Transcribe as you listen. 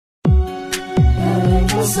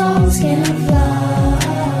songs can fly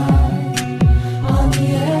on the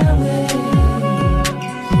airwaves.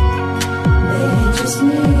 They just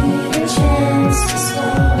need a chance to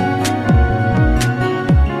start.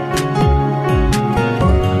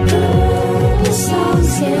 Purple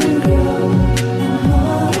songs can grow and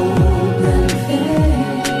hope and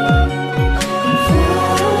fade and fly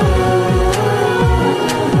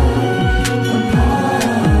from heart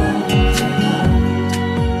to heart.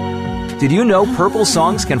 Did you know purple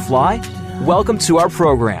songs can fly? Welcome to our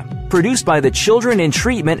program, produced by the Children in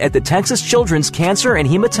Treatment at the Texas Children's Cancer and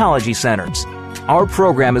Hematology Centers. Our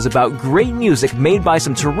program is about great music made by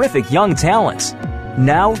some terrific young talents.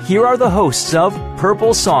 Now, here are the hosts of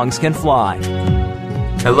Purple Songs Can Fly.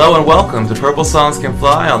 Hello and welcome to Purple Songs Can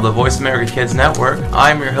Fly on the Voice America Kids Network.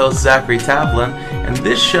 I'm your host, Zachary Tavlin, and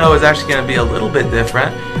this show is actually going to be a little bit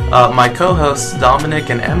different. My co-hosts,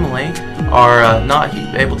 Dominic and Emily, are not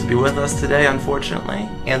able to be with us today, unfortunately,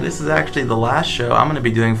 and this is actually the last show I'm going to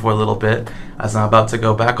be doing for a little bit, as I'm about to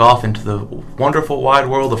go back off into the wonderful wide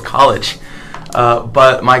world of college.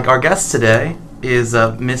 But our guest today is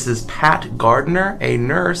Mrs. Pat Gardner, a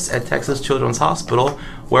nurse at Texas Children's Hospital,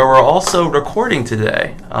 where we're also recording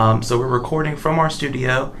today. So we're recording from our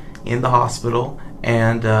studio in the hospital,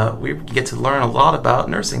 and we get to learn a lot about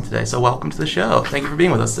nursing today. So welcome to the show. Thank you for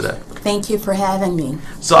being with us today. Thank you for having me.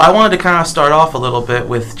 So I wanted to kind of start off a little bit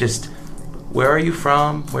with just, where are you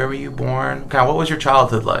from? Where were you born? Kind of what was your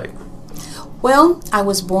childhood like? Well, I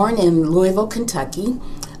was born in Louisville, Kentucky,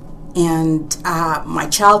 and my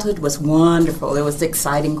childhood was wonderful. It was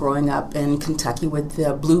exciting growing up in Kentucky with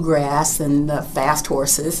the bluegrass and the fast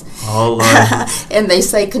horses. Oh, Lord. And they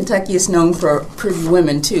say Kentucky is known for pretty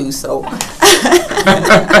women, too, so.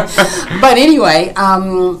 But anyway,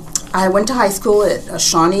 I went to high school at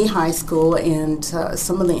Shawnee High School, and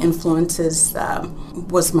some of the influences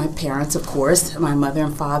was my parents, of course. My mother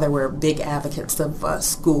and father were big advocates of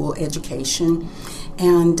school education,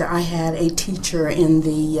 and I had a teacher in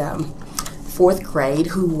the fourth grade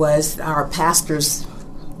who was our pastor's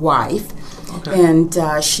wife, Okay. and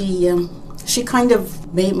she kind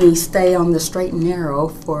of made me stay on the straight and narrow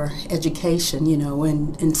for education, you know,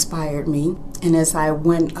 and inspired me. And as I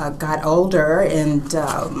got older, and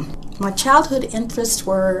my childhood interests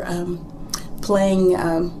were playing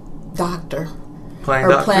doctor. Playing or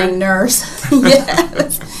doctor? playing nurse.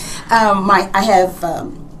 Yes. I have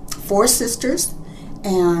 4 sisters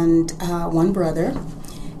and 1 brother,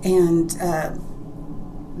 and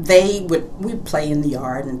we'd play in the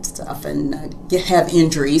yard and stuff, and have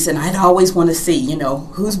injuries, and I'd always want to see, you know,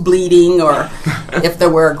 who's bleeding, or if there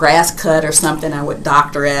were a grass cut or something, I would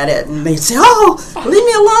doctor at it, and they'd say, "Oh, leave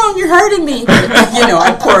me alone, you're hurting me." But, you know,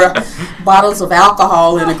 I'd pour bottles of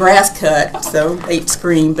alcohol in a grass cut, so they'd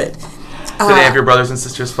scream. But Did any of your brothers and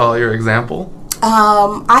sisters follow your example?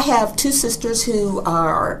 I have 2 sisters who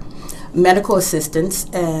are medical assistants,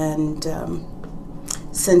 and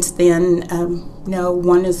since then, no,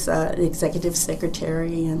 one is executive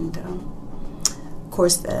secretary, and of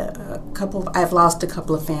course, I've lost a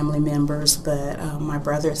couple of family members, but my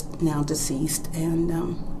brother is now deceased,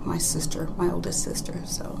 and my oldest sister.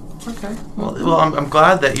 So Okay. Well, I'm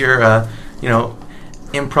glad that your,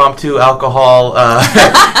 impromptu alcohol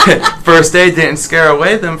first aid didn't scare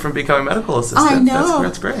away them from becoming medical assistants. I know.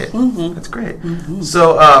 That's great. Mm-hmm. That's great. Mm-hmm.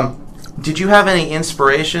 So, did you have any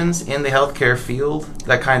inspirations in the healthcare field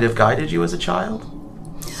that kind of guided you as a child?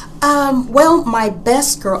 Well, my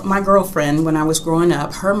girlfriend, when I was growing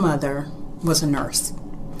up, her mother was a nurse.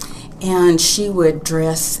 And she would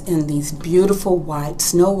dress in these beautiful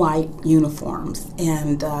snow white uniforms.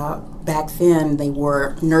 And back then, they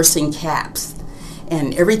wore nursing caps.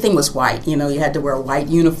 And everything was white. You know, you had to wear a white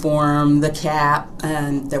uniform, the cap,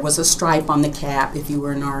 and there was a stripe on the cap if you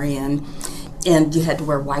were an RN. And you had to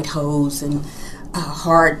wear white hose and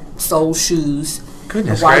hard sole shoes.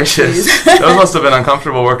 Goodness gracious. Those must have been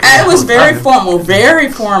uncomfortable working. It was very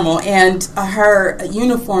formal. And her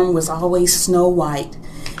uniform was always snow white.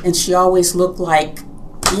 And she always looked like,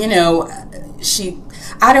 you know,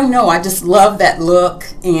 I don't know, I just loved that look.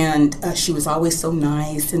 And she was always so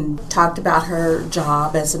nice, and talked about her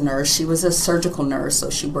job as a nurse. She was a surgical nurse, so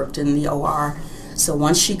she worked in the OR. So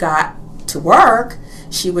once she got to work,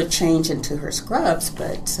 she would change into her scrubs,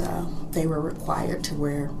 but they were required to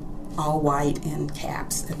wear all white and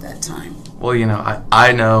caps at that time. Well, you know,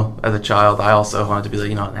 I know as a child I also wanted to be,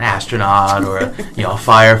 you know, an astronaut or a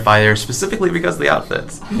firefighter, specifically because of the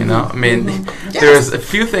outfits. You know, I mean, Yes. There's a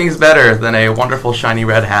few things better than a wonderful shiny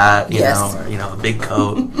red hat, you Yes. know, or a big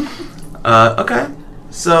coat. Okay,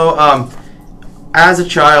 so as a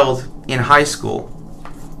child in high school,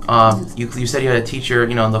 You said you had a teacher,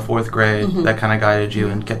 in the fourth grade that kind of guided you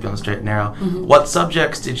and kept you on the straight and narrow. What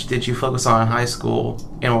subjects did you focus on in high school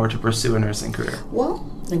in order to pursue a nursing career? Well,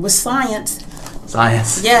 it was science.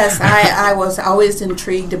 Science. Yes, I was always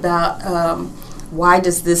intrigued about why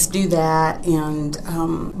does this do that, and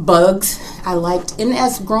bugs. I liked, and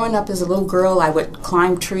as growing up as a little girl, I would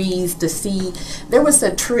climb trees to see. There was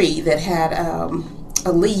a tree that had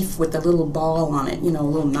a leaf with a little ball on it, a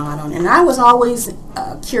little knot on it, and I was always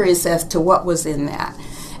curious as to what was in that,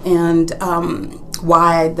 and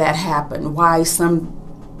why that happened, why some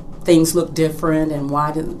things look different, and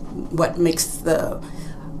what makes the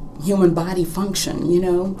human body function,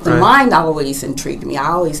 The mind always intrigued me.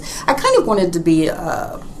 I kind of wanted to be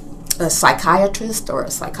a psychiatrist or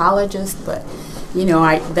a psychologist, but,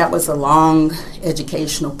 that was a long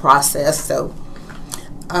educational process, so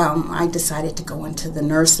I decided to go into the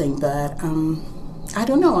nursing, but I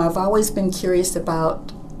don't know. I've always been curious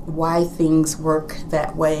about why things work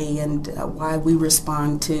that way and why we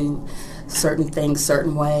respond to certain things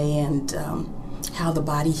certain way, and how the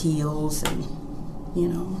body heals, and,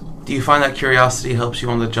 Do you find that curiosity helps you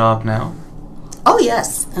on the job now? Oh,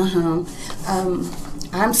 yes.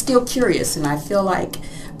 I'm still curious, and I feel like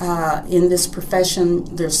in this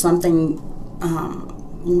profession there's something,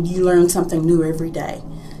 you learn something new every day,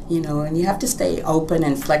 and you have to stay open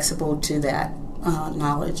and flexible to that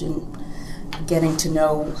knowledge and getting to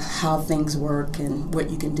know how things work and what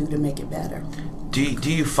you can do to make it better. Do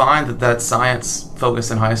you find that science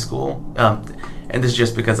focus in high school, and this is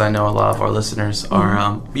just because I know a lot of our listeners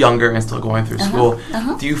are younger and still going through school,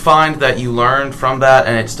 do you find that you learned from that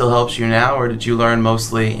and it still helps you now, or did you learn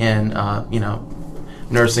mostly in,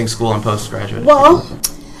 nursing school and postgraduate? Well,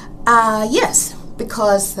 yes,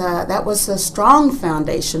 because that was a strong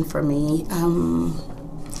foundation for me.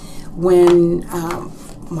 When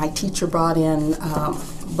my teacher brought in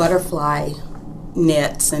butterfly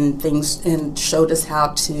nets and things and showed us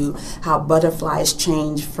how butterflies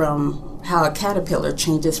change how a caterpillar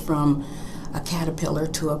changes from a caterpillar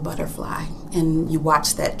to a butterfly, and you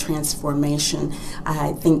watch that transformation.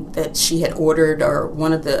 I think that she had ordered, or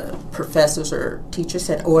one of the professors or teachers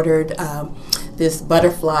had ordered this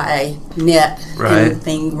butterfly net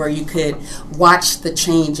thing where you could watch the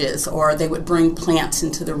changes, or they would bring plants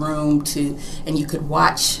into the room and you could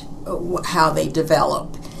watch how they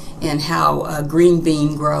develop, and how a green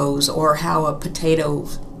bean grows, or how a potato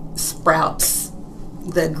sprouts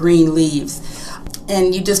the green leaves.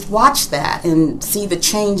 And you just watch that and see the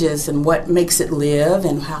changes and what makes it live,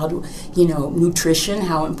 and how nutrition,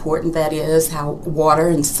 how important that is, how water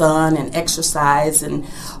and sun and exercise and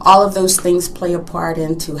all of those things play a part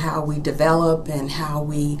into how we develop and how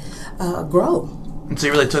we grow. And so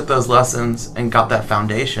you really took those lessons and got that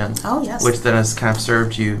foundation. Oh, yes. Which then has kind of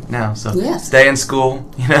served you now. So yes. Stay in school,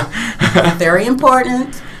 Very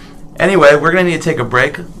important. Anyway, we're going to need to take a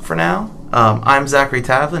break for now. I'm Zachary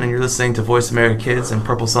Tavlin, and you're listening to Voice America Kids and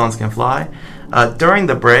Purple Songs Can Fly. During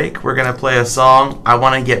the break, we're going to play a song, I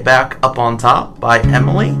Want to Get Back Up on Top, by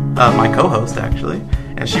Emily, my co-host, actually.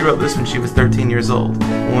 And she wrote this when she was 13 years old.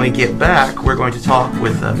 When we get back, we're going to talk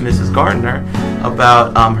with Mrs. Gardner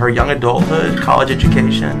about her young adulthood, college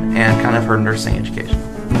education, and kind of her nursing education.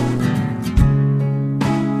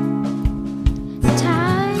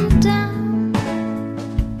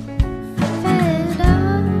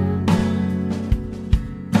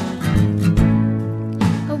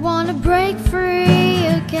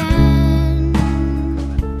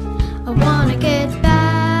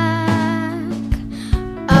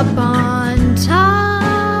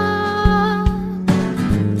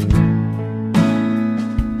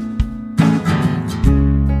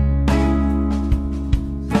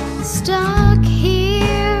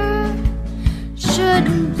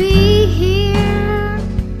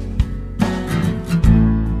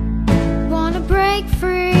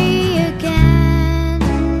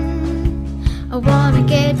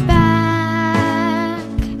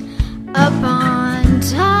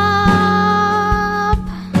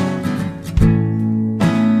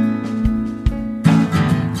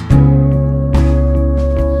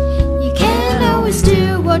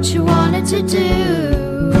 You wanted to do.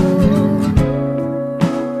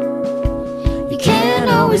 You can't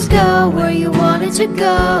always go where you wanted to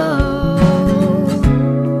go.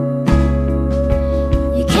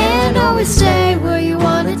 You can't always stay where you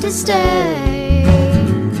wanted to stay.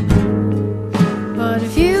 But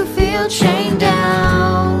if you feel chained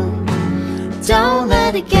down, don't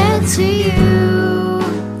let it get to you.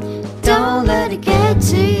 Don't let it get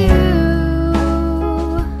to you.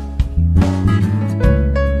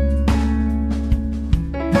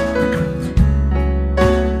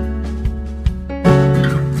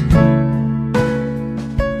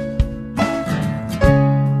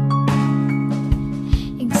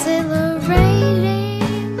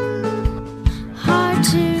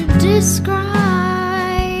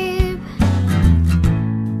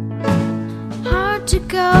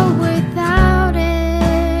 without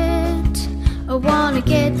it. I wanna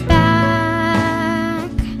get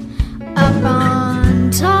back up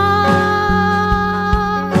on top.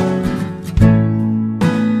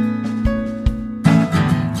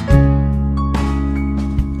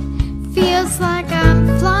 Feels like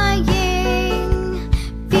I'm flying,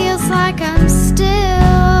 feels like I'm still.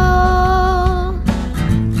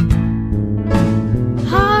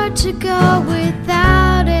 Hard to go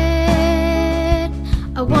without it.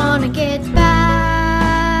 I wanna get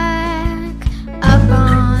back up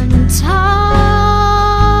on top.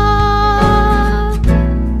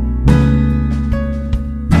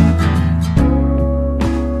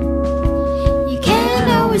 You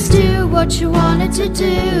can't always do what you wanted to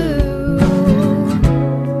do.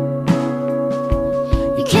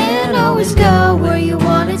 You can't always go where you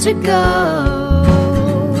wanted to go.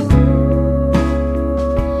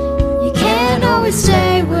 You can't always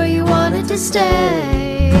stay where you wanted to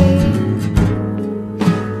stay.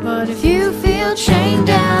 But if you feel chained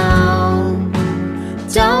down,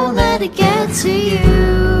 don't let it get to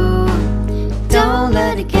you. Don't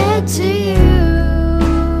let it get to you.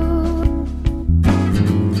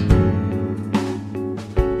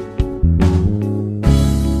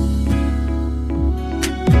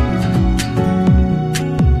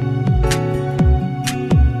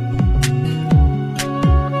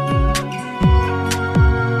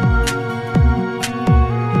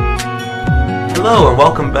 Hello and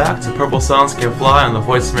welcome back to Purple Songs Can Fly on the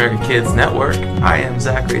Voice America Kids Network. I am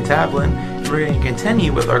Zachary Tavlin. We're going to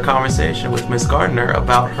continue with our conversation with Miss Gardner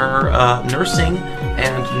about her nursing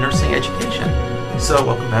and nursing education. So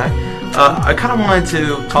welcome back. I kind of wanted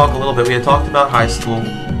to talk a little bit. We had talked about high school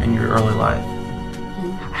and your early life.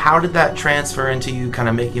 How did that transfer into you kind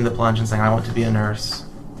of making the plunge and saying, I want to be a nurse?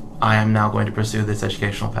 I am now going to pursue this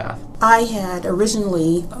educational path. I had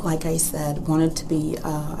originally, like I said, wanted to be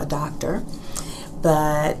a doctor,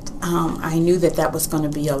 but I knew that that was going to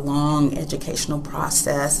be a long educational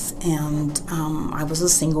process, and I was a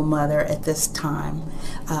single mother at this time,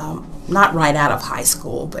 not right out of high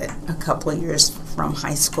school, but a couple of years from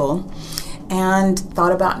high school, and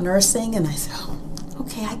thought about nursing, and I said, oh,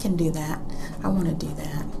 okay, I can do that. I want to do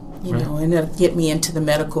that. You know, and it'll get me into the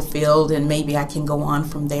medical field, and maybe I can go on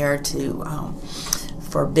from there to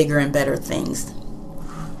for bigger and better things.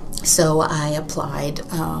 So I applied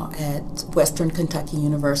at Western Kentucky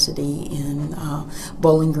University in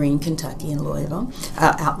Bowling Green, Kentucky, in Louisville,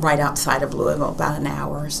 right outside of Louisville, about an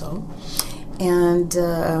hour or so. And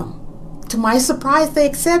to my surprise, they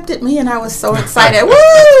accepted me, and I was so excited. Woo!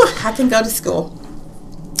 I can go to school.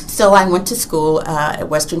 So I went to school at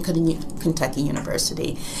Western Kentucky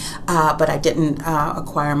University, but I didn't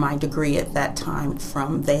acquire my degree at that time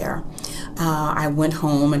from there. I went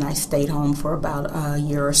home, and I stayed home for about a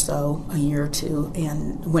year or so, a year or two,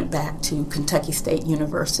 and went back to Kentucky State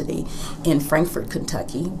University in Frankfort,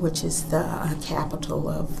 Kentucky, which is the capital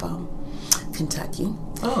of Kentucky.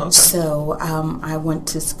 Oh, okay. So I went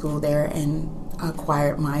to school there and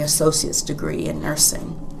acquired my associate's degree in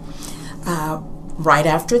nursing. Right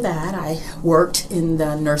after that, I worked in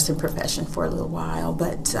the nursing profession for a little while,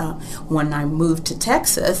 but when I moved to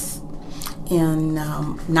Texas in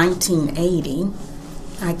 1980,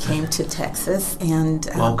 I came to Texas, and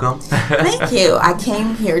Welcome. Thank you. I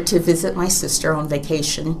came here to visit my sister on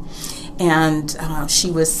vacation, and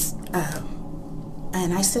she was,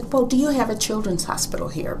 and I said, well, do you have a children's hospital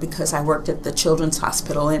here? Because I worked at the children's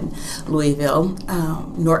hospital in Louisville,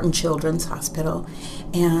 Norton Children's Hospital,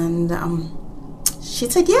 and she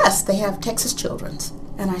said, yes, they have Texas Children's.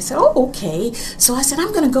 And I said, oh, okay. So I said,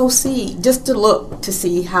 I'm going to go see, just to look to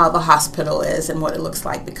see how the hospital is and what it looks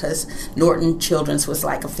like, because Norton Children's was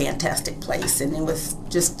like a fantastic place, and it was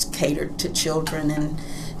just catered to children and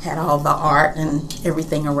had all the art and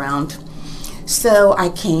everything around. So I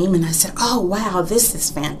came and I said, oh, wow, this is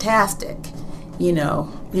fantastic. You know,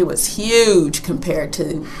 it was huge compared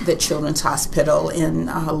to the Children's Hospital in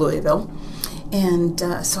Louisville. And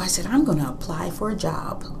so I said, I'm going to apply for a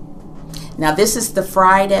job. Now, this is the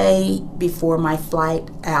Friday before my flight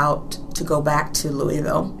out to go back to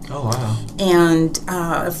Louisville. Oh, wow. And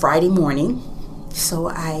Friday morning. So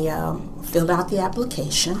I filled out the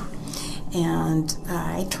application, and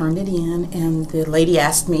I turned it in, and the lady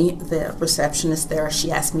asked me, the receptionist there,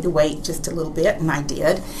 she asked me to wait just a little bit, and I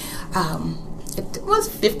did. It was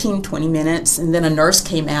 15, 20 minutes, and then a nurse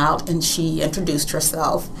came out, and she introduced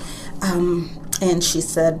herself. And she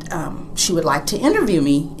said she would like to interview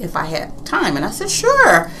me if I had time. And I said,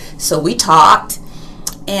 sure. So we talked,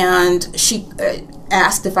 and she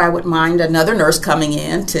asked if I would mind another nurse coming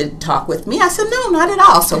in to talk with me. I said, no, not at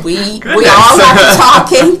all. So we all got to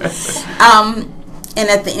talking. And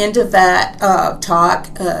at the end of that talk,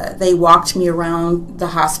 they walked me around the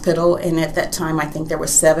hospital, and at that time I think there were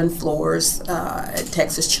 7 floors at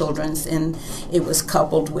Texas Children's, and it was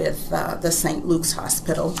coupled with the St. Luke's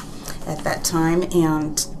Hospital at that time.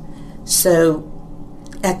 And so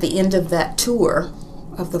at the end of that tour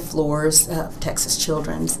of the floors of Texas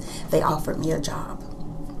Children's, they offered me a job.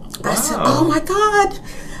 Wow. I said, oh my God.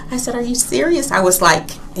 I said, are you serious? I was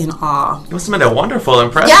like in awe. You must have made a wonderful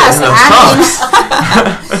impression Yes, in those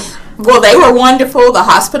songs. well, they were wonderful. The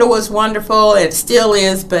hospital was wonderful. It still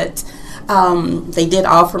is, but they did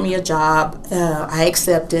offer me a job. I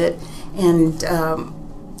accepted. And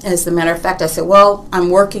as a matter of fact, I said, well, I'm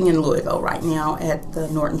working in Louisville right now at the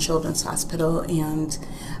Norton Children's Hospital, and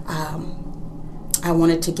I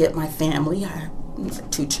wanted to get my family. I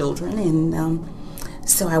have 2 children, and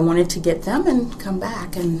so I wanted to get them and come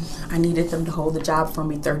back, and I needed them to hold the job for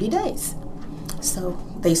me 30 days. So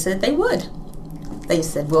they said they would. They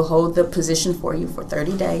said, we'll hold the position for you for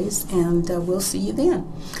 30 days, and we'll see you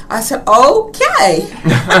then. I said, okay.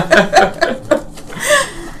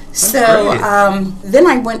 So then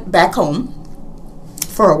I went back home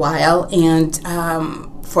for a while, and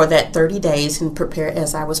for that 30 days, and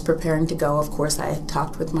as I was preparing to go, of course, I had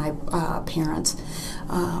talked with my parents.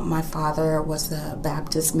 My father was a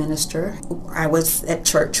Baptist minister. I was at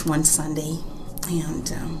church one Sunday,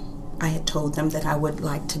 and I had told them that I would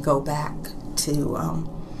like to go back to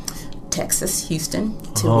Texas, Houston,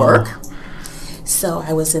 to work. So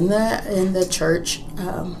I was in the church,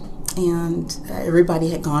 and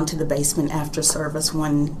everybody had gone to the basement after service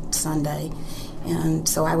one Sunday. And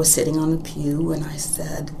so I was sitting on the pew, and I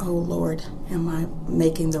said, oh, Lord, am I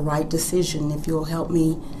making the right decision? If you'll help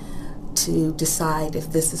me to decide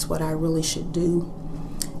if this is what I really should do.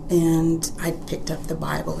 And I picked up the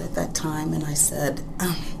Bible at that time, and I said,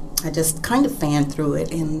 I just kind of fanned through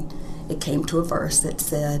it, and it came to a verse that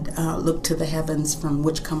said, look to the heavens from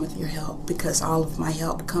which cometh your help, because all of my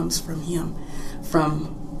help comes from Him,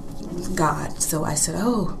 from God. So I said,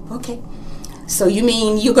 oh, okay. So you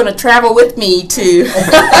mean you're going to travel with me to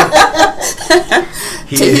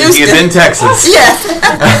Houston? He's in Texas. Yes.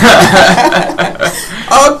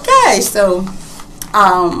 Okay, so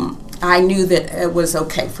I knew that it was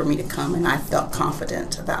okay for me to come, and I felt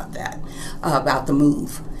confident about that, about the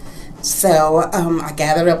move. So I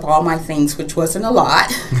gathered up all my things, which wasn't a lot.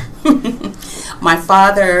 My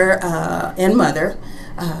father and mother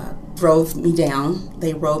drove me down.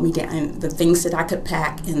 They rode me down, and the things that I could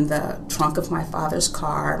pack in the trunk of my father's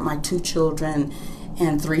car, my 2 children,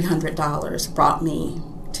 and $300 brought me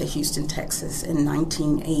to Houston, Texas in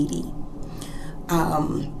 1980.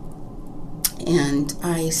 And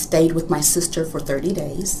I stayed with my sister for 30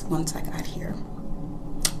 days once I got here.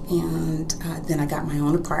 And then I got my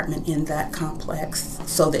own apartment in that complex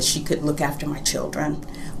so that she could look after my children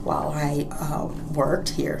while I worked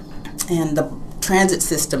here. And the transit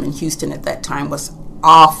system in Houston at that time was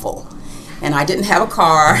awful, and I didn't have a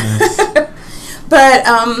car. Yes. But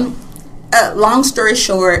long story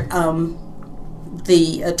short,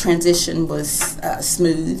 the transition was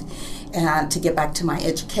smooth. And to get back to my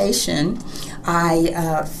education,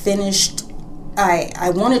 I finished.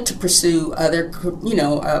 I wanted to pursue other,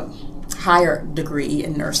 a higher degree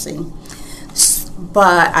in nursing,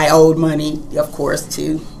 but I owed money, of course,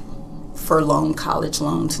 for college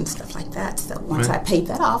loans and stuff like that. So once I paid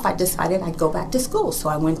that off, I decided I'd go back to school. So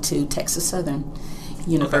I went to Texas Southern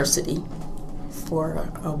University for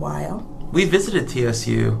a while. We visited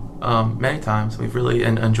TSU many times. We've really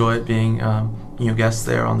enjoyed being guests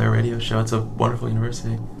there on their radio show. It's a wonderful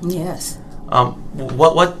university. Yes.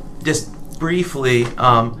 What just briefly,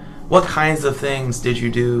 what kinds of things did you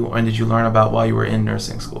do and did you learn about while you were in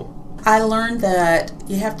nursing school? I learned that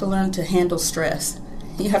you have to learn to handle stress.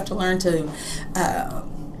 You have to learn to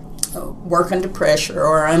work under pressure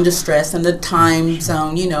or under stress in the time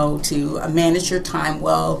zone, to manage your time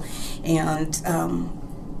well. And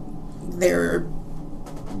they're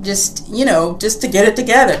just to get it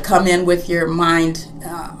together, come in with your mind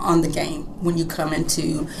on the game. When you come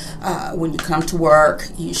to work,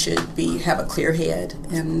 you should have a clear head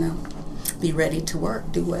and be ready to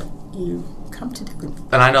work, do what you come to do.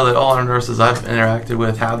 And I know that all our nurses I've interacted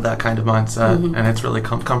with have that kind of mindset, and it's really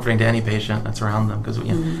comforting to any patient that's around them, because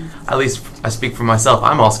at least I speak for myself.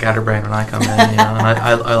 I'm all scatterbrained when I come in, and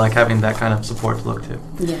I like having that kind of support to look to.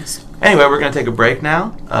 Yes. Anyway, we're going to take a break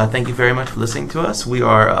now. Thank you very much for listening to us. We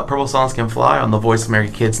are Purple Songs Can Fly on the Voice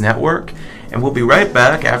America Kids Network, and we'll be right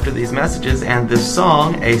back after these messages and this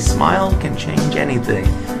song, A Smile Can Change Anything,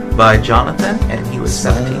 by Jonathan, and he was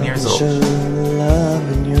 17 years old.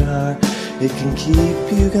 Love in your heart, it can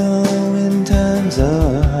keep you going times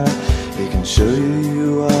are hard. It can can show you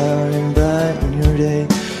you are and brighten your day.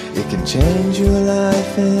 It can change your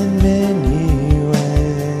life in many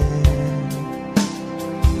ways.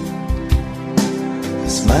 A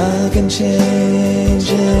smile can change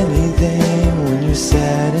anything. When you're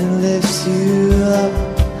sad, it lifts you up.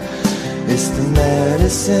 It's the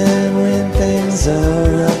medicine when things are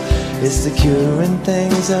rough. It's the cure when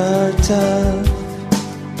things are tough.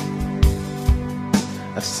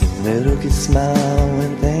 I've seen little kids smile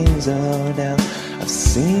when things are down. I've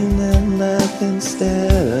seen them laugh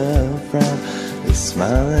instead of frown. They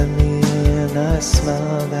smile at me and I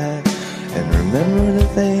smile back, and remember the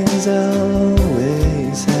things I'll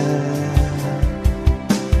always have.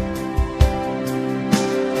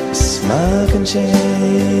 A smile can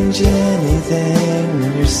change anything.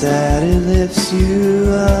 When you're sad, it lifts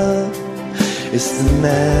you up. It's the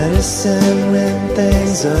medicine when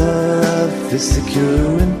things are rough. It's the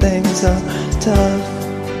cure when things are tough.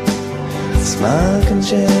 A smile can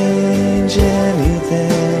change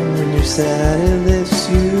anything. When you're sad, it lifts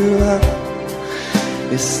you up.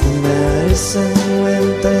 It's the medicine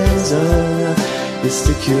when things are rough. It's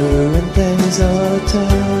the cure when things are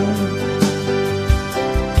tough.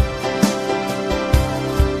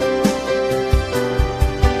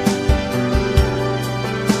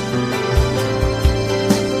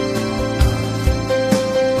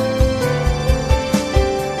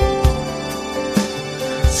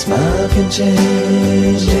 Smile can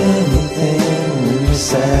change anything. When you're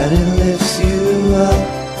sad, it lifts you up.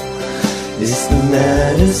 It's the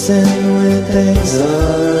medicine when things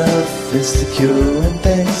are rough. It's the cure when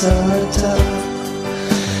things are tough.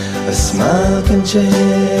 A smile can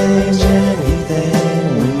change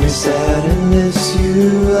anything. When you're sad, it lifts you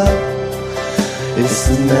up. It's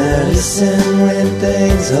the medicine when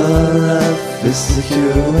things are rough. It's the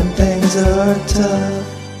cure when things are tough.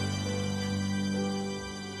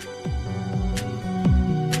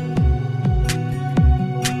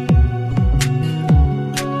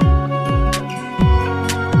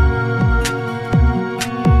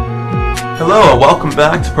 Hello and welcome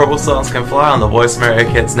back to Purple Songs Can Fly on the Voice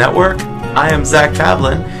America Kids Network. I am Zack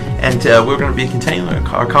Tavlin, and we're going to be continuing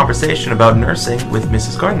our conversation about nursing with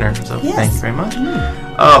Mrs. Gardner. So Yes. Thank you very much.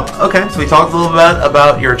 Okay, so we talked a little bit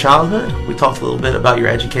about your childhood. We talked a little bit about your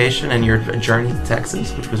education and your journey to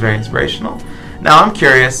Texas, which was very inspirational. Now I'm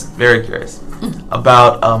curious, very curious,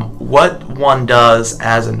 about what one does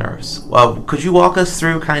as a nurse. Well, could you walk us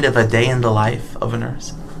through kind of a day in the life of a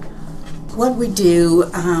nurse? What we do,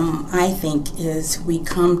 I think, is we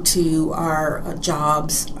come to our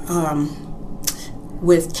jobs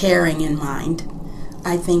with caring in mind.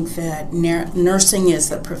 I think that nursing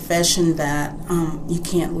is a profession that you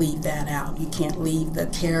can't leave that out. You can't leave the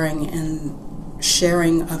caring and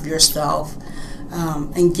sharing of yourself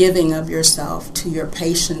and giving of yourself to your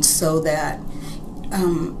patients, so that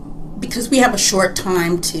because we have a short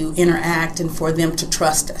time to interact and for them to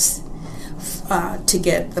trust us. To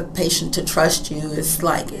get the patient to trust you is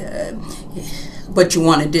like what you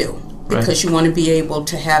want to do, because you want to be able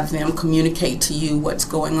to have them communicate to you what's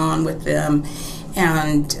going on with them,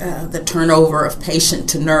 and the turnover of patient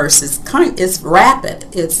to nurse is rapid.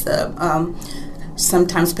 It's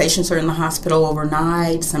sometimes patients are in the hospital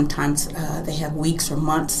overnight. Sometimes they have weeks or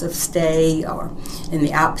months of stay, or in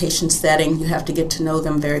the outpatient setting, you have to get to know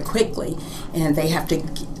them very quickly, and they have to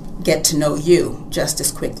get to know you just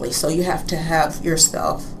as quickly. So you have to have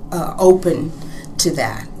yourself open to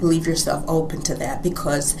that, leave yourself open to that,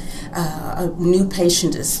 because a new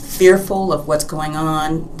patient is fearful of what's going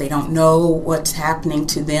on. They don't know what's happening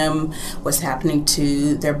to them, what's happening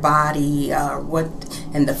to their body,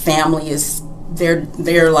 and the family is,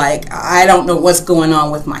 they're like, I don't know what's going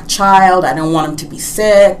on with my child, I don't want him to be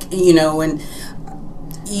sick, and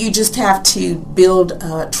you just have to build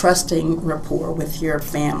a trusting rapport with your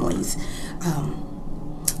families.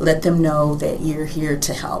 Let them know that you're here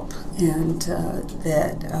to help, and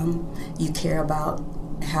that you care about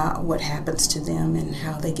what happens to them and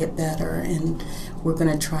how they get better. And we're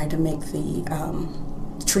going to try to make the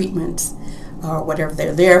treatments or whatever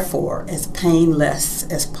they're there for as painless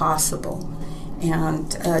as possible.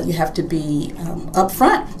 And you have to be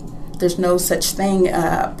upfront. There's no such thing.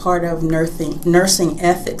 Part of nursing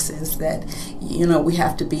ethics is that, we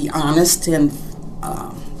have to be honest and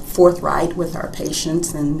forthright with our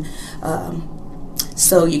patients, and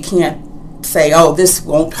so you can't say, "Oh, this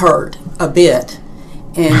won't hurt a bit,"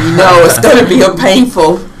 and it's going to be a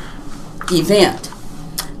painful event.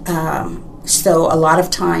 So a lot of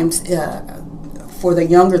times, for the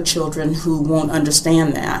younger children who won't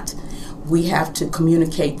understand that, we have to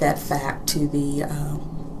communicate that fact to the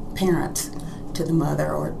parents, to the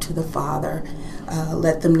mother or to the father,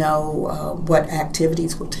 let them know what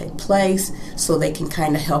activities will take place so they can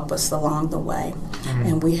kind of help us along the way.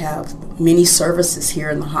 And we have many services here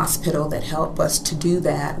in the hospital that help us to do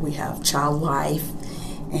that. We have Child Life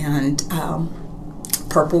and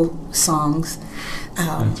Purple Songs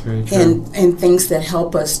That's very true. and things that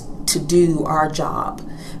help us to do our job.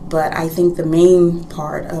 But I think the main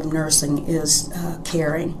part of nursing is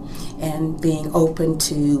caring and being open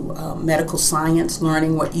to medical science,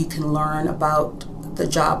 learning what you can learn about the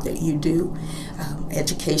job that you do.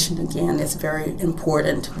 Education, again, is very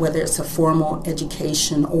important, whether it's a formal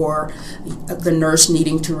education or the nurse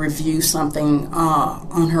needing to review something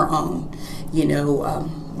on her own.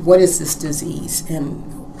 What is this disease? And,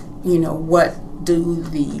 what's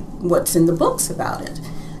in the books about it?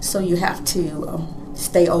 So you have to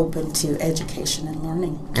stay open to education and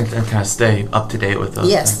learning. And kind of stay up to date with those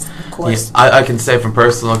Yes, things. of course. Yeah, I can say from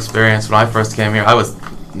personal experience, when I first came here, I was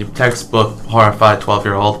textbook horrified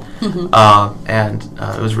 12-year-old. And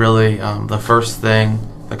it was really the first thing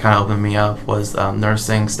that kind of opened me up was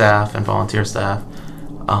nursing staff and volunteer staff.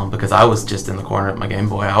 Because I was just in the corner at my Game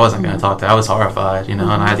Boy. I wasn't going to talk to. I was horrified, and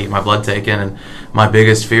I had to get my blood taken. And my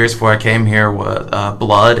biggest fears before I came here was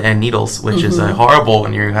blood and needles, which is horrible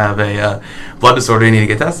when you have a blood disorder you need to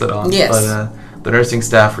get tested on. Yes. But the nursing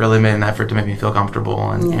staff really made an effort to make me feel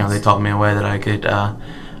comfortable, and Yes. they taught me a way that I could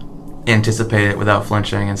anticipate it without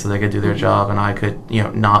flinching, and so they could do their job, and I could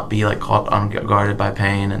not be caught unguarded by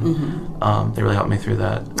pain, and they really helped me through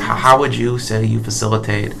that. How would you say you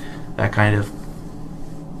facilitate that kind of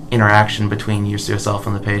interaction between yourself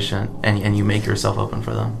and the patient, and you make yourself open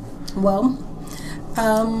for them? Well,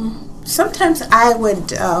 sometimes I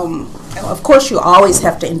would, of course, you always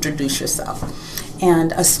have to introduce yourself.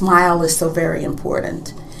 And a smile is so very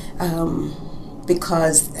important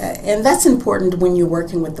because, and that's important when you're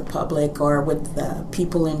working with the public or with the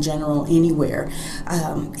people in general anywhere.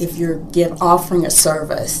 If you're offering a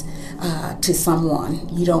service to someone,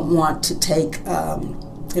 you don't want to take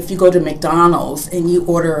if you go to McDonald's and you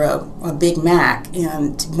order a Big Mac,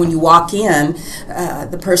 and when you walk in,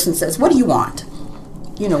 the person says, "What do you want?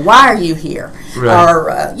 Why are you here?" Right. Or,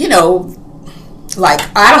 I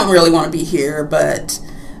don't really want to be here, but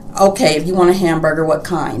okay, if you want a hamburger, what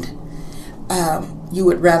kind? You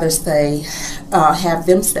would rather have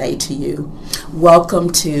them say to you, "Welcome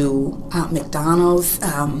to McDonald's.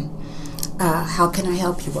 How can I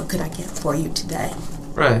help you? What could I get for you today?"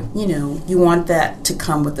 Right. You want that to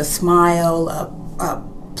come with a smile, a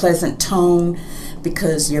pleasant tone,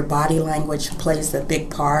 because your body language plays a big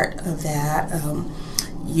part of that.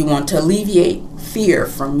 You want to alleviate fear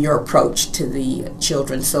from your approach to the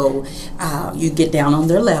children, so you get down on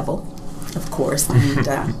their level, of course, and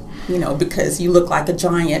because you look like a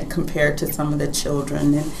giant compared to some of the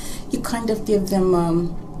children, and you kind of give them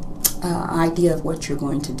an idea of what you're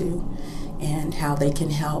going to do and how they can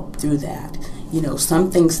help through that. Some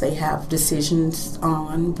things they have decisions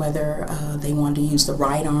on, whether they want to use the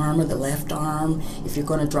right arm or the left arm, if you're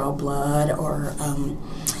going to draw blood, or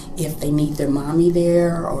if they need their mommy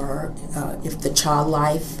there, or if the child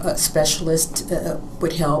life specialist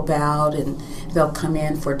would help out, and they'll come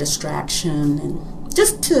in for distraction, and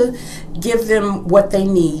just to give them what they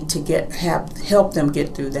need to help them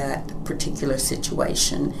get through that particular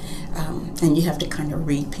situation. And you have to kind of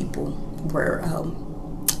read people where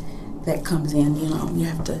that comes in. You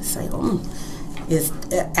have to say, and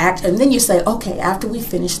then you say, okay, after we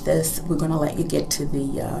finish this, we're going to let you get to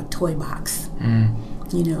the toy box, and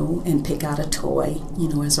pick out a toy,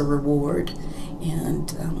 as a reward.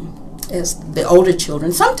 And as the older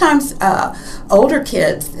children, sometimes older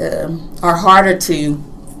kids are harder to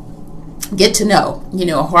get to know,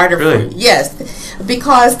 harder. Really? Yes,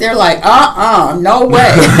 because they're like, no way.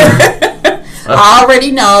 I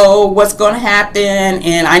already know what's going to happen,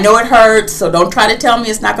 and I know it hurts, so don't try to tell me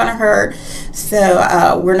it's not going to hurt.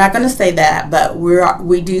 So we're not going to say that, but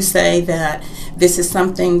we do say that this is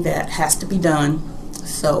something that has to be done.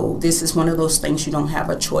 So this is one of those things you don't have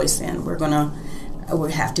a choice in.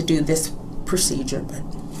 We have to do this procedure.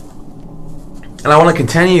 And I want to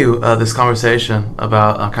continue this conversation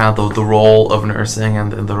about kind of the role of nursing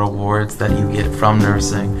and the rewards that you get from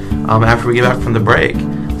nursing after we get back from the break.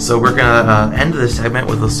 So we're going to end this segment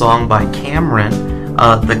with a song by Cameron,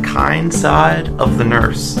 The Kind Side of the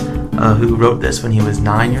Nurse, who wrote this when he was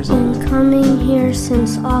 9 years old. Been coming here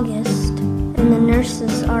since August, and the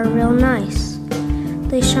nurses are real nice.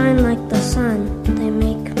 They shine like the sun, they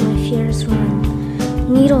make my fears run.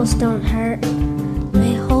 Needles don't hurt,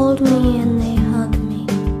 they hold me and they hug me.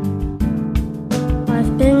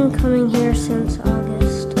 I've been coming here since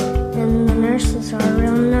August, and the nurses are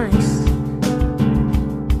real nice.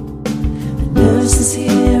 The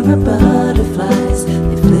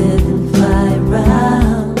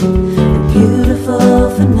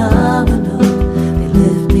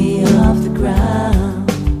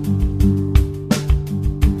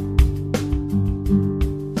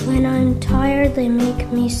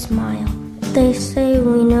say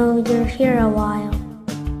we know you're here a while.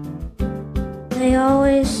 They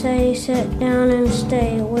always say sit down and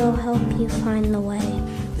stay, we'll help you find the way.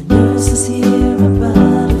 The nurses here are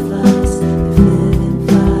butterflies, they flit and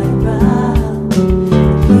fly around.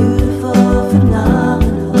 Beautiful,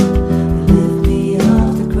 phenomenal, they lift me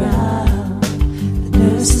off the ground. The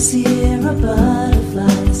nurses here are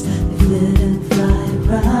butterflies, they flit and fly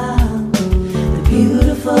around. They're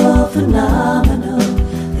beautiful, phenomenal,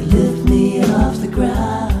 they lift me off the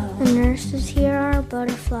ground. The nurses here are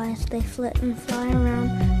butterflies, they flit and fly around.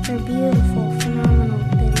 They're beautiful, phenomenal,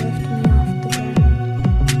 they lift me off the ground.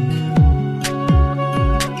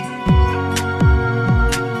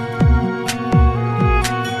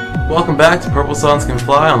 Welcome back to Purple Songs Can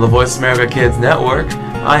Fly on the Voice America Kids Network.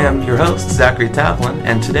 I am your host, Zachary Tavlin,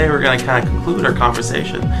 and today we're going to kind of conclude our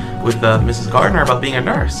conversation with Mrs. Gardner about being a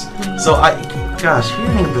nurse. So,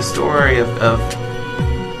 hearing the story of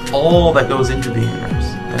all that goes into being a nurse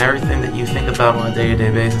and everything that you think about on a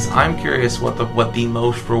day-to-day basis, I'm curious what the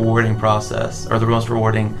most rewarding process or the most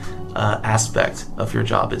rewarding aspect of your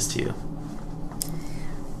job is to you.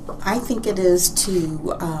 I think it is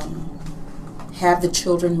to have the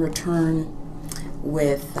children return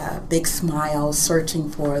with big smiles, searching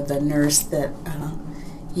for the nurse that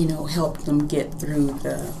helped them get through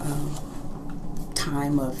the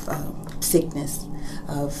time of sickness,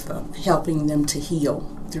 of helping them to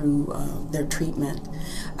heal through their treatment,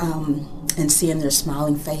 and seeing their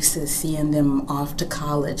smiling faces, seeing them off to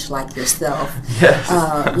college like yourself. Yes.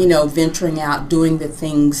 Venturing out, doing the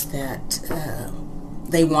things that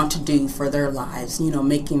they want to do for their lives,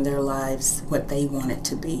 making their lives what they want it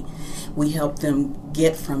to be. We help them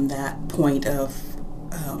get from that point of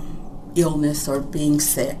illness or being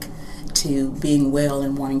sick to being well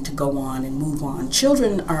and wanting to go on and move on.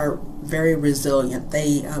 Children are very resilient.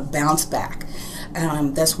 They bounce back.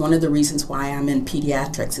 That's one of the reasons why I'm in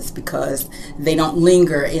pediatrics, is because they don't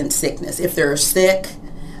linger in sickness. If they're sick,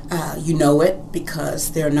 you know it,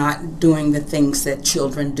 because they're not doing the things that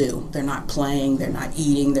children do. They're not playing, they're not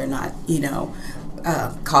eating, they're not,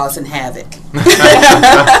 causing havoc.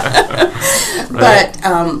 But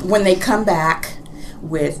when they come back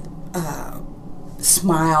with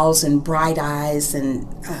smiles and bright eyes and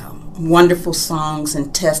wonderful songs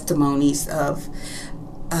and testimonies of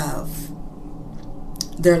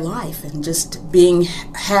their life and just being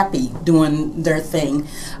happy doing their thing.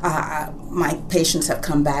 My patients have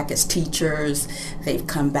come back as teachers, they've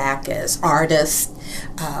come back as artists,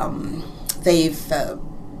 they've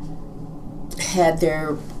had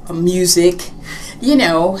their music,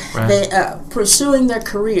 Right. they pursuing their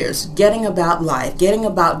careers, getting about life, getting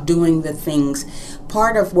about doing the things.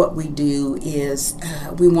 Part of what we do is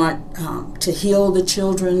we want to heal the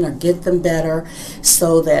children or get them better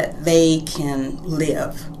so that they can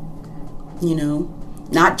live,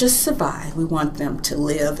 not just survive. We want them to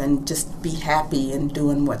live and just be happy in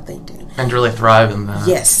doing what they do. And really thrive in that.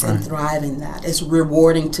 Yes, Right. and thrive in that. It's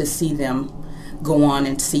rewarding to see them go on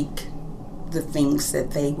and seek the things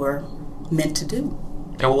that they were meant to do.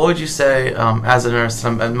 And what would you say, as a nurse,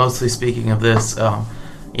 I'm mostly speaking of this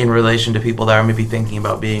in relation to people that are maybe thinking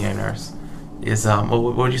about being a nurse, is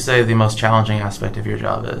what would you say the most challenging aspect of your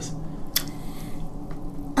job is?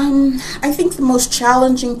 I think the most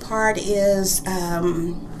challenging part is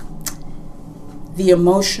the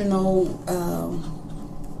emotional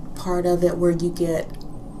part of it, where you get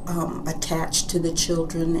attached to the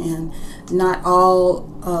children, and not all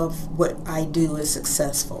of what I do is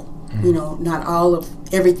successful. Not all of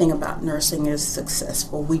everything about nursing is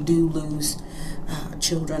successful. We do lose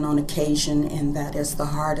children on occasion, and that is the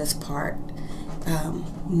hardest part.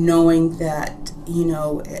 Knowing that,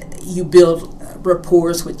 you build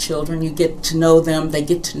rapport with children, you get to know them, they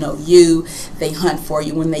get to know you, they hunt for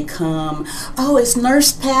you when they come. Oh, is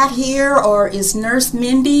Nurse Pat here, or is Nurse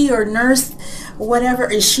Mindy, or Nurse whatever,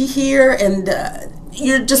 is she here? And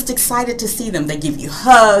you're just excited to see them. They give you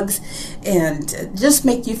hugs and just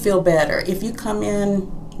make you feel better. If you come in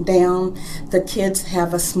down, the kids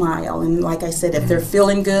have a smile, and like I said, if they're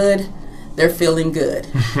feeling good, they're feeling good,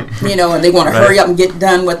 and they want to hurry up and get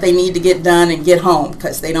done what they need to get done and get home,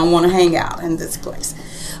 because they don't want to hang out in this place.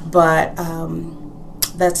 But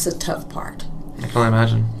that's the tough part. I can only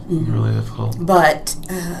imagine. Really difficult. But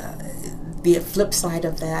the flip side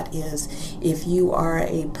of that is, if you are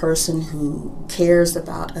a person who cares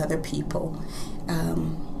about other people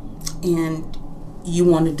and you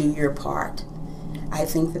want to do your part, I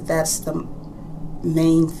think that that's the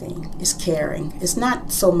main thing is caring. It's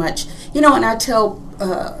not so much, and I tell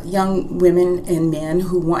young women and men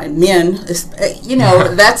who want,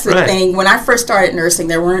 that's the Right. thing. When I first started nursing,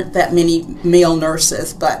 there weren't that many male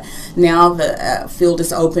nurses, but now the field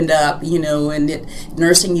has opened up, and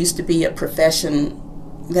nursing used to be a profession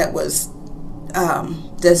that was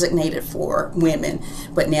designated for women,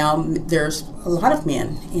 but now there's a lot of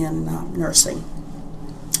men in nursing,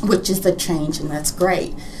 which is a change, and that's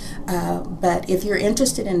great. But if you're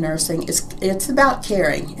interested in nursing, it's about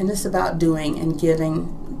caring, and it's about doing and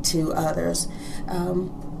giving to others.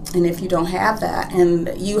 And if you don't have that, and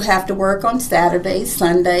you have to work on Saturdays,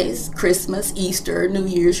 Sundays, Christmas, Easter, New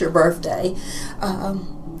Year's, your birthday,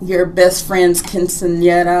 your best friend's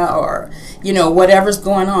quinceañera, or whatever's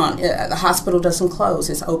going on, the hospital doesn't close.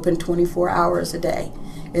 It's open 24 hours a day.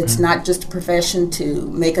 It's not just a profession to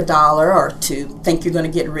make $1 or to think you're going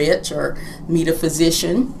to get rich or meet a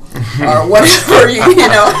physician or whatever,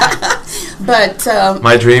 But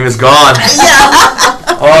My dream is gone.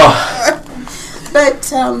 yeah. Oh, But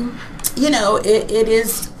it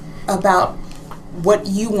is about what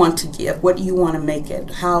you want to give, what you want to make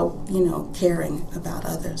it, how caring about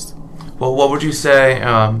others. well, what would you say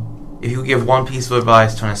if you could give one piece of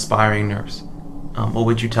advice to an aspiring nurse? What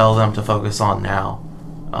would you tell them to focus on now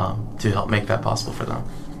to help make that possible for them?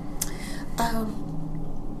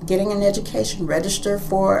 Getting an education, register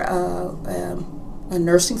for a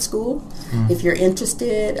nursing school. If you're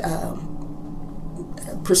interested,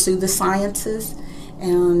 pursue the sciences,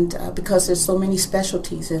 and because there's so many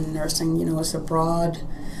specialties in nursing, it's a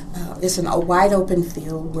wide open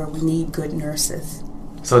field where we need good nurses.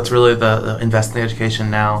 So it's really the invest in the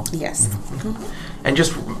education now. Yes. And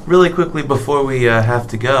just really quickly before we have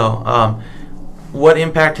to go, what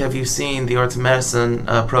impact have you seen the Arts of Medicine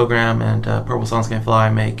program and Purple Songs Can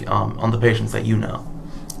Fly make on the patients that you know?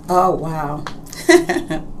 Oh, wow.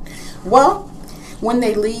 Well, when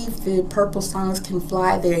they leave, the Purple Songs Can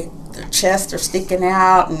Fly, their chests are sticking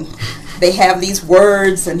out, and they have these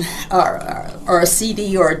words and or a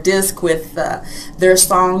CD or a disc with their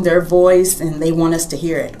song, their voice, and they want us to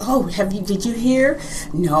hear it. Oh, did you hear?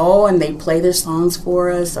 No, and they play their songs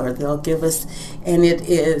for us, or they'll give us, and it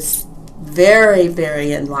is very,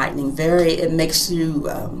 very enlightening. It makes you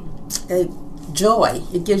joy.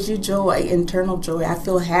 It gives you joy, internal joy. I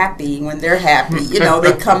feel happy when they're happy.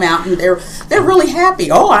 They come out and they're really happy.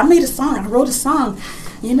 Oh, I made a song. I wrote a song.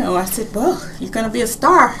 I said, well, you're going to be a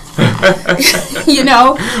star. And you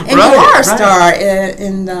are a star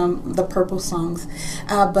in the Purple Songs.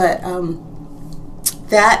 But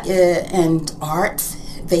that and arts,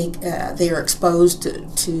 they are exposed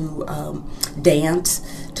to dance,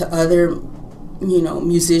 to other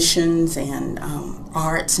musicians, and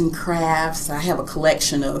arts and crafts. I have a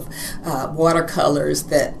collection of watercolors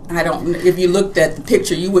that if you looked at the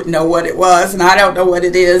picture, you wouldn't know what it was, and I don't know what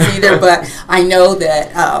it is either, but I know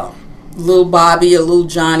that little Bobby or little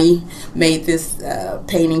Johnny made this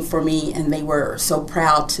painting for me, and they were so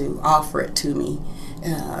proud to offer it to me,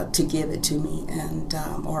 to give it to me, and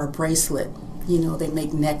or a bracelet. They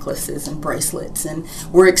make necklaces and bracelets, and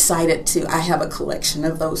we're excited I have a collection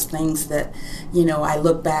of those things that, I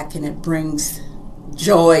look back and it brings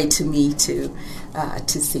joy to me to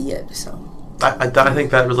see it. So I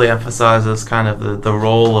think that really emphasizes kind of the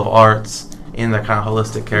role of arts in the kind of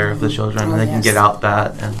holistic care of the children, and they can get out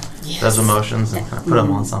that and those emotions and kind of put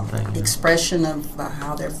them on something. Expression of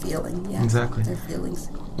how they're feeling. Yeah, exactly. Their feelings.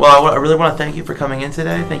 Well, I really want to thank you for coming in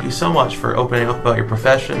today. Thank you so much for opening up about your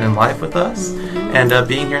profession and life with us, and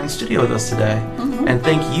being here in the studio with us today. And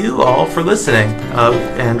thank you all for listening.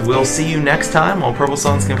 And we'll see you next time on Purple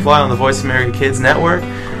Songs Can Fly on the Voice America Kids Network.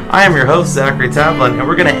 I am your host, Zachary Tavlin, and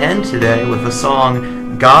we're going to end today with the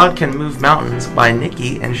song God Can Move Mountains by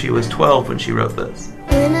Nikki, and she was 12 when she wrote this.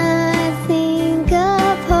 When I think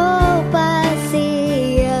of hope, I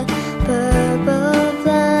see a purple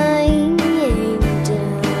flying angel.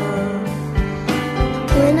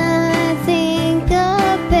 When I think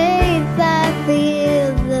of faith, I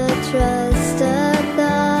feel the trust of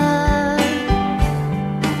God.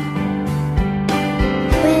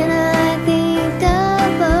 When I think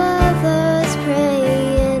of others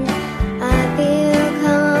praying, I feel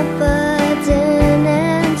confident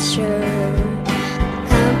and sure.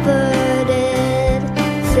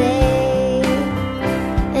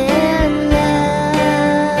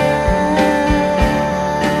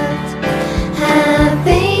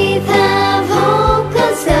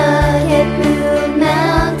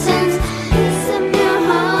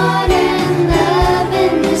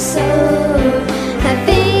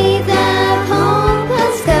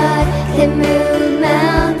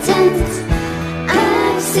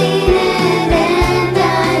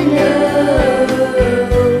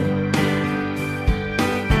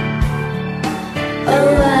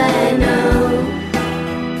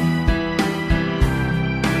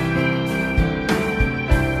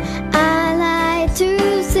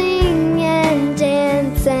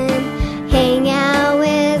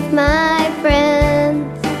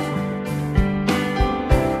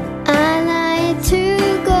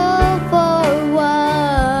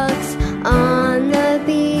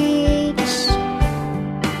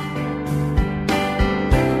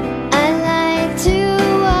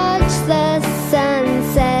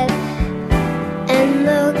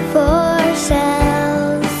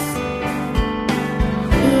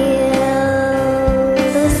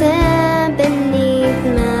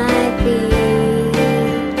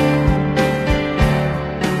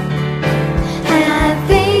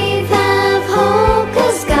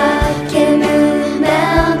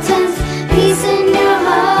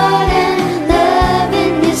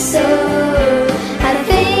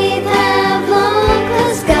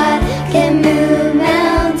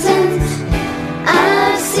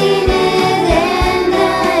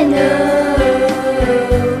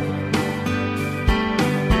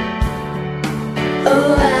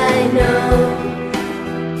 Oh, I know.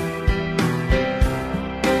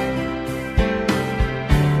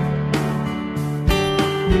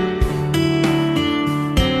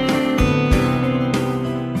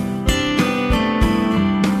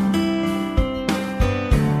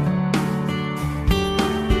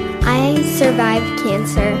 I survived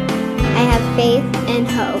cancer. I have faith and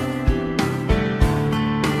hope.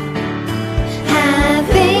 Have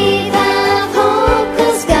faith, have hope,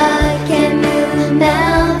 'cause God can move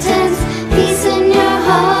mountains. Peace in your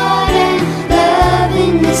heart and love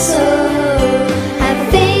in your soul. Have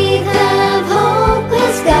faith, have hope,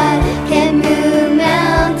 'cause God can move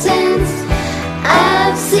mountains.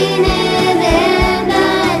 I've seen it and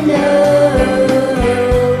I know.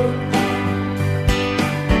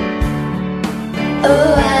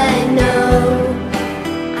 Oh, I know.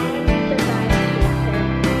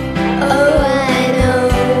 Oh, I know.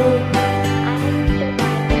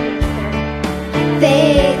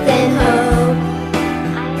 Faith and hope.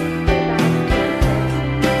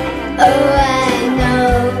 Oh, I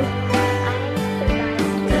know.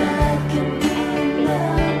 God can move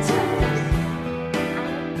mountains.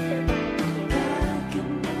 God can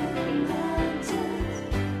move mountains.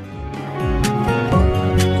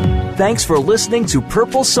 Thanks for listening to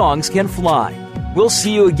Purple Songs Can Fly. We'll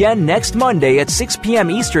see you again next Monday at 6 p.m.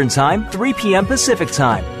 Eastern Time, 3 p.m. Pacific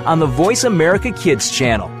Time on the Voice America Kids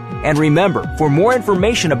channel. And remember, for more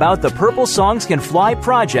information about the Purple Songs Can Fly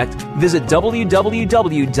project, visit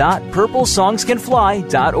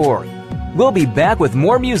www.purplesongscanfly.org. We'll be back with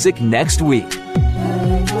more music next week.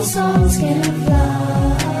 Purple songs can fly.